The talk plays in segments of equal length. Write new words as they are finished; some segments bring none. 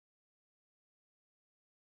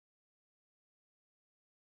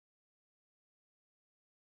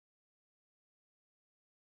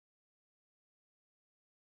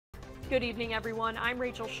Good evening, everyone. I'm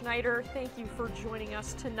Rachel Schneider. Thank you for joining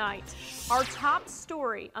us tonight. Our top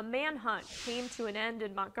story, a manhunt came to an end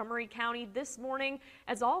in Montgomery County this morning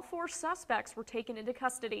as all 4 suspects were taken into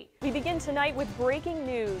custody. We begin tonight with breaking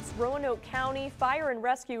news. Roanoke County Fire and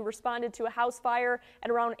Rescue responded to a house fire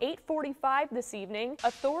at around 8:45 this evening.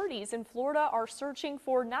 Authorities in Florida are searching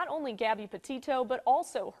for not only Gabby Petito, but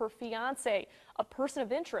also her fiance, a person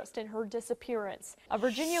of interest in her disappearance. A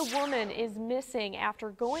Virginia woman is missing after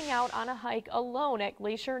going out on a hike alone at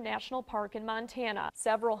Glacier National Park in Montana.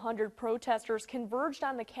 Several hundred protesters converged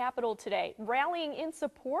on the Capitol today, rallying in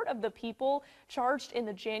support of the people charged in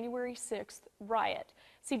the January 6th riot.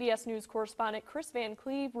 CBS News correspondent Chris Van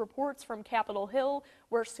Cleve reports from Capitol Hill,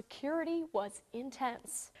 where security was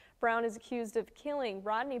intense. Brown is accused of killing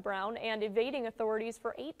Rodney Brown and evading authorities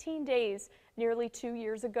for 18 days, nearly 2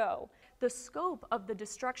 years ago. The scope of the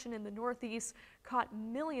destruction in the Northeast caught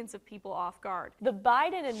millions of people off guard. The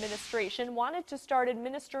Biden administration wanted to start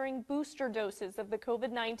administering booster doses of the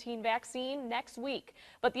COVID-19 vaccine next week,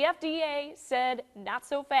 but the FDA said not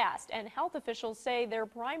so fast, and health officials say their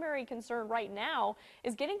primary concern right now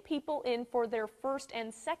is getting people in for their first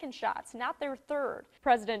and second shots, not their third.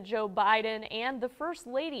 President Joe Biden and the First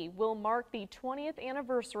Lady will mark the 20th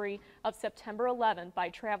anniversary of September 11th by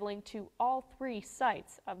traveling to all 3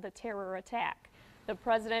 sites of the terror attack. The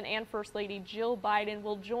President and First Lady Jill Biden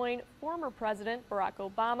will join former President Barack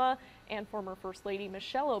Obama and former First Lady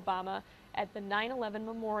Michelle Obama at the 9/11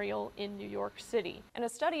 Memorial in New York City. And a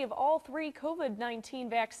study of all 3 COVID-19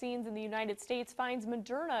 vaccines in the United States finds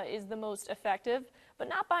Moderna is the most effective, but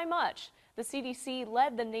not by much. The CDC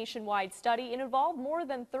led the nationwide study. It involved more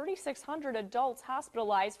than 3,600 adults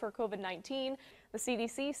hospitalized for COVID-19. The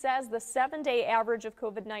CDC says the 7-day average of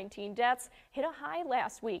COVID-19 deaths hit a high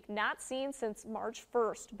last week, not seen since March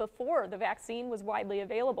 1st, before the vaccine was widely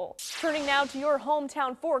available. Turning now to your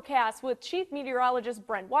hometown forecast with Chief Meteorologist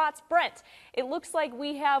Brent Watts. Brent, it looks like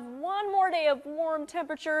we have one more day of warm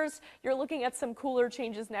temperatures. You're looking at some cooler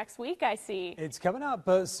changes next week, I see. It's coming up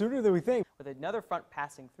sooner than we think, with another front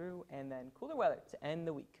passing through and then cooler weather to end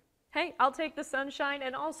the week. Hey, I'll take the sunshine,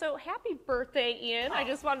 and also happy birthday, Ian. I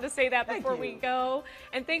just wanted to say that before we go.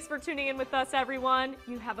 And thanks for tuning in with us, everyone.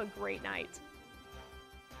 You have a great night.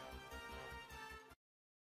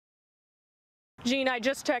 Gene, I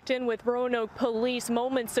just checked in with Roanoke Police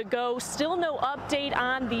moments ago. Still no update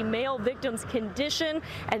on the male victim's condition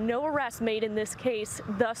and no arrest made in this case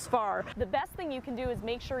thus far. The best thing you can do is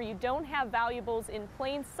make sure you don't have valuables in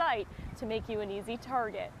plain sight to make you an easy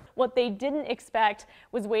target. What they didn't expect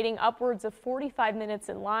was waiting upwards of 45 minutes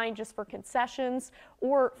in line just for concessions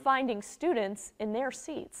or finding students in their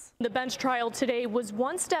seats. The bench trial today was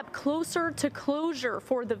one step closer to closure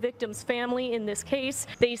for the victim's family in this case.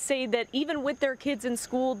 They say that even with their kids in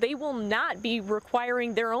school, they will not be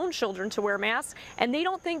requiring their own children to wear masks, and they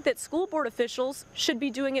don't think that school board officials should be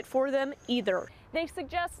doing it for them either. They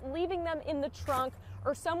suggest leaving them in the trunk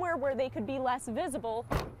or somewhere where they could be less visible,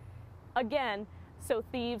 again, so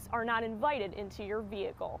thieves are not invited into your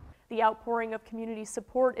vehicle. The outpouring of community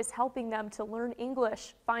support is helping them to learn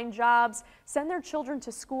English, find jobs, send their children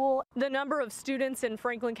to school. The number of students in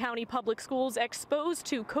Franklin County Public Schools exposed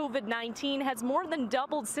to COVID-19 has more than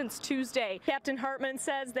doubled since Tuesday. Captain Hartman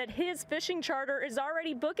says that his fishing charter is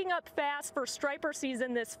already booking up fast for striper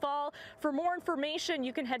season this fall. For more information,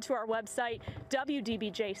 you can head to our website,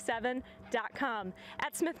 WDBJ7.com.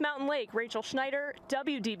 At Smith Mountain Lake, Rachel Schneider,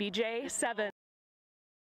 WDBJ7.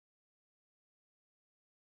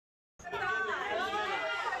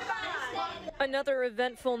 Another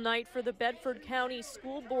eventful night for the Bedford County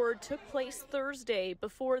School Board took place Thursday.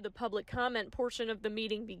 Before the public comment portion of the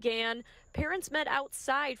meeting began, parents met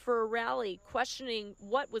outside for a rally questioning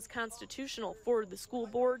what was constitutional for the school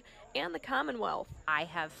board and the Commonwealth. I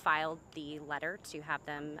have filed the letter to have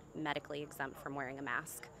them medically exempt from wearing a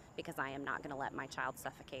mask, because I am not going to let my child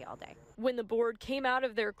suffocate all day. When the board came out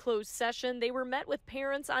of their closed session, they were met with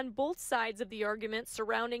parents on both sides of the argument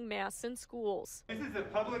surrounding masks in schools. This is a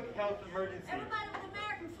public health emergency. Everybody with the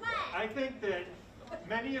American flag. I think that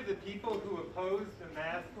many of the people who oppose the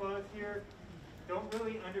mask laws here don't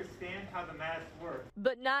really understand how the masks work.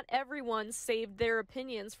 But not everyone saved their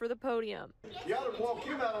opinions for the podium. You ought to walk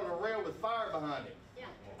him out on a rail with fire behind him. Yeah.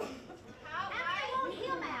 How do you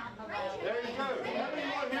want him out? There you go. How do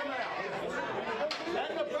you want him out?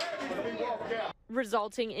 Let the baby be walked out.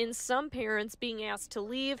 Resulting in some parents being asked to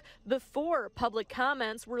leave before public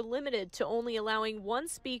comments were limited to only allowing one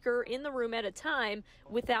speaker in the room at a time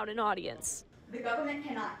without an audience. The government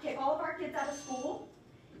cannot kick all of our kids out of school.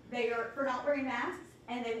 They are for not wearing masks,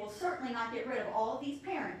 and they will certainly not get rid of all of these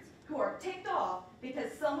parents who are ticked off because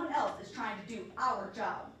someone else is trying to do our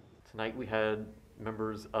job. Tonight we had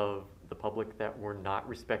members of the public that were not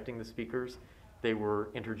respecting the speakers. They were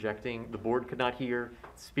interjecting. The board could not hear.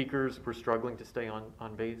 Speakers were struggling to stay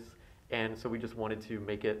on base. And so we just wanted to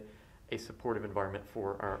make it a supportive environment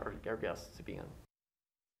for our guests to be in.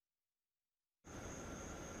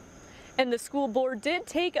 And the school board did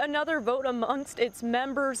take another vote amongst its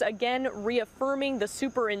members, again reaffirming the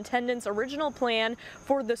superintendent's original plan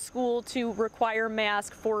for the school to require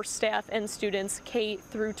masks for staff and students K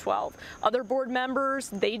through 12. Other board members,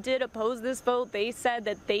 they did oppose this vote. They said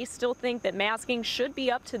that they still think that masking should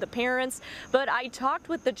be up to the parents. But I talked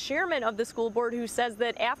with the chairman of the school board, who says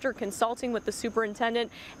that after consulting with the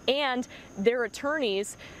superintendent and their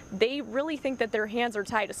attorneys, they really think that their hands are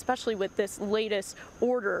tied, especially with this latest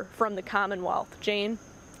order from the Commonwealth. Jane?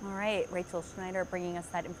 All right, Rachel Schneider bringing us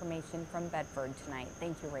that information from Bedford tonight.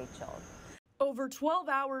 Thank you, Rachel. Over 12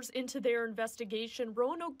 hours into their investigation,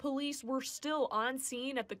 Roanoke police were still on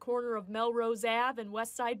scene at the corner of Melrose Ave and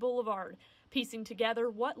Westside Boulevard, piecing together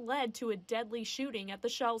what led to a deadly shooting at the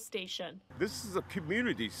Shell station. This is a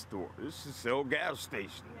community store. This is Shell gas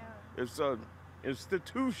station. Yeah. It's an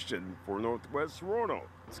institution for Northwest Roanoke.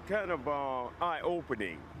 It's kind of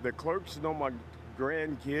eye-opening. The clerks know my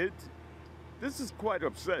grandkids. This is quite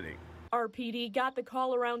upsetting. RPD got the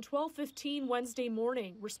call around 12:15 Wednesday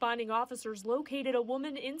morning. Responding officers located a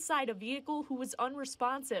woman inside a vehicle who was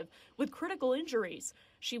unresponsive with critical injuries.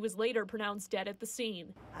 She was later pronounced dead at the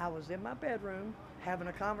scene. I was in my bedroom having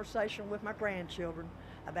a conversation with my grandchildren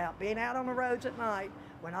about being out on the roads at night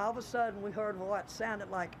when all of a sudden we heard what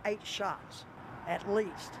sounded like 8 shots at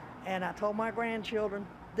least. And I told my grandchildren,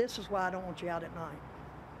 this is why I don't want you out at night,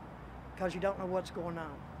 because you don't know what's going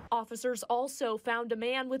on. Officers also found a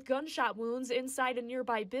man with gunshot wounds inside a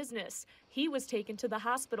nearby business. He was taken to the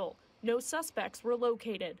hospital. No suspects were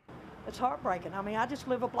located. It's heartbreaking. I mean, I just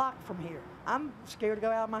live a block from here. I'm scared to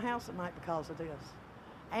go out of my house at night because of this.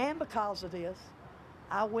 And because of this,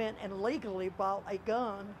 I went and legally bought a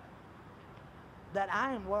gun that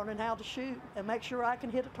I am learning how to shoot and make sure I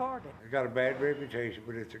can hit a target. It's got a bad reputation,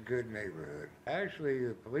 but it's a good neighborhood. Actually,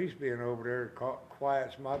 the police being over there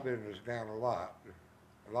quiets my business down a lot.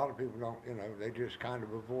 A lot of people don't, they just kind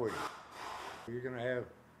of avoid it. You're going to have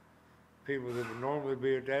people that would normally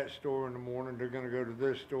be at that store in the morning, they're going to go to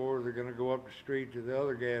this store, they're going to go up the street to the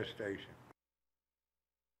other gas station.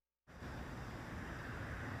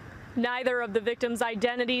 Neither of the victims'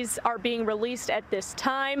 identities are being released at this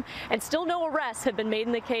time, and still no arrests have been made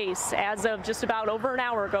in the case as of just about over an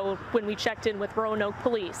hour ago when we checked in with Roanoke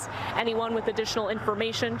Police. Anyone with additional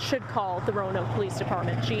information should call the Roanoke Police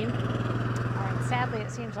Department. Jean? All right, sadly, it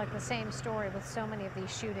seems like the same story with so many of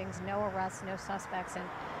these shootings. No arrests, no suspects, and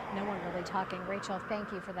no one really talking. Rachel, thank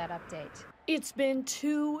you for that update. It's been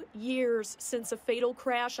 2 years since a fatal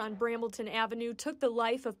crash on Brambleton Avenue took the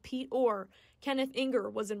life of Pete Orr. Kenneth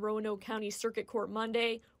Inger was in Roanoke County Circuit Court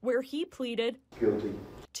Monday, where he pleaded guilty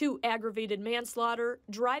to aggravated manslaughter,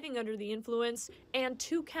 driving under the influence, and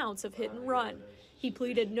 2 counts of hit and run. He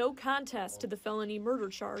pleaded no contest to the felony murder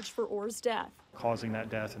charge for Orr's death. Causing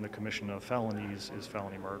that death in the commission of felonies is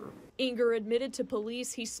felony murder. Inger admitted to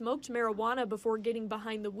police he smoked marijuana before getting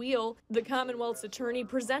behind the wheel. The Commonwealth's attorney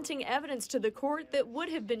presenting evidence to the court that would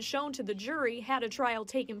have been shown to the jury had a trial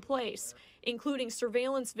taken place, including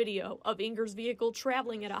surveillance video of Inger's vehicle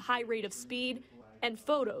traveling at a high rate of speed and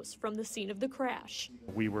photos from the scene of the crash.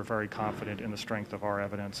 We were very confident in the strength of our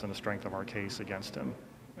evidence and the strength of our case against him.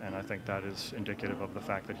 And I think that is indicative of the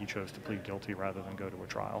fact that he chose to plead guilty rather than go to a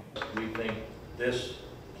trial. We think this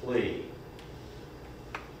plea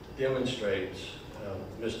demonstrates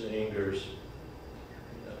Mr. Inger's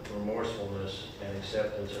remorsefulness and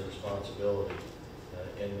acceptance of responsibility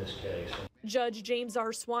in this case. Judge James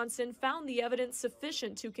R. Swanson found the evidence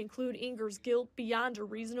sufficient to conclude Inger's guilt beyond a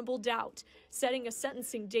reasonable doubt, setting a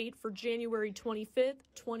sentencing date for January 25th,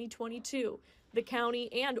 2022. The county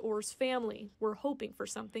and Orr's family were hoping for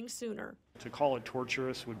something sooner. To call it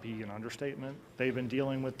torturous would be an understatement. They've been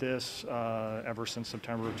dealing with this ever since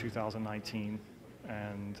September of 2019,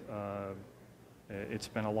 and it's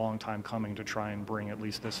been a long time coming to try and bring at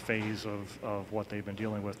least this phase of what they've been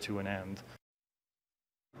dealing with to an end.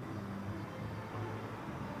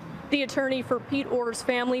 The attorney for Pete Orr's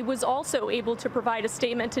family was also able to provide a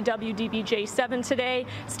statement to WDBJ7 today,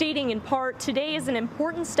 stating in part, today is an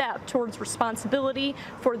important step towards responsibility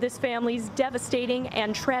for this family's devastating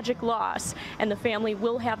and tragic loss, and the family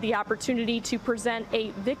will have the opportunity to present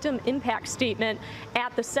a victim impact statement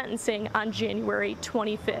at the sentencing on January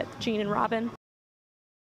 25th. Jean and Robin.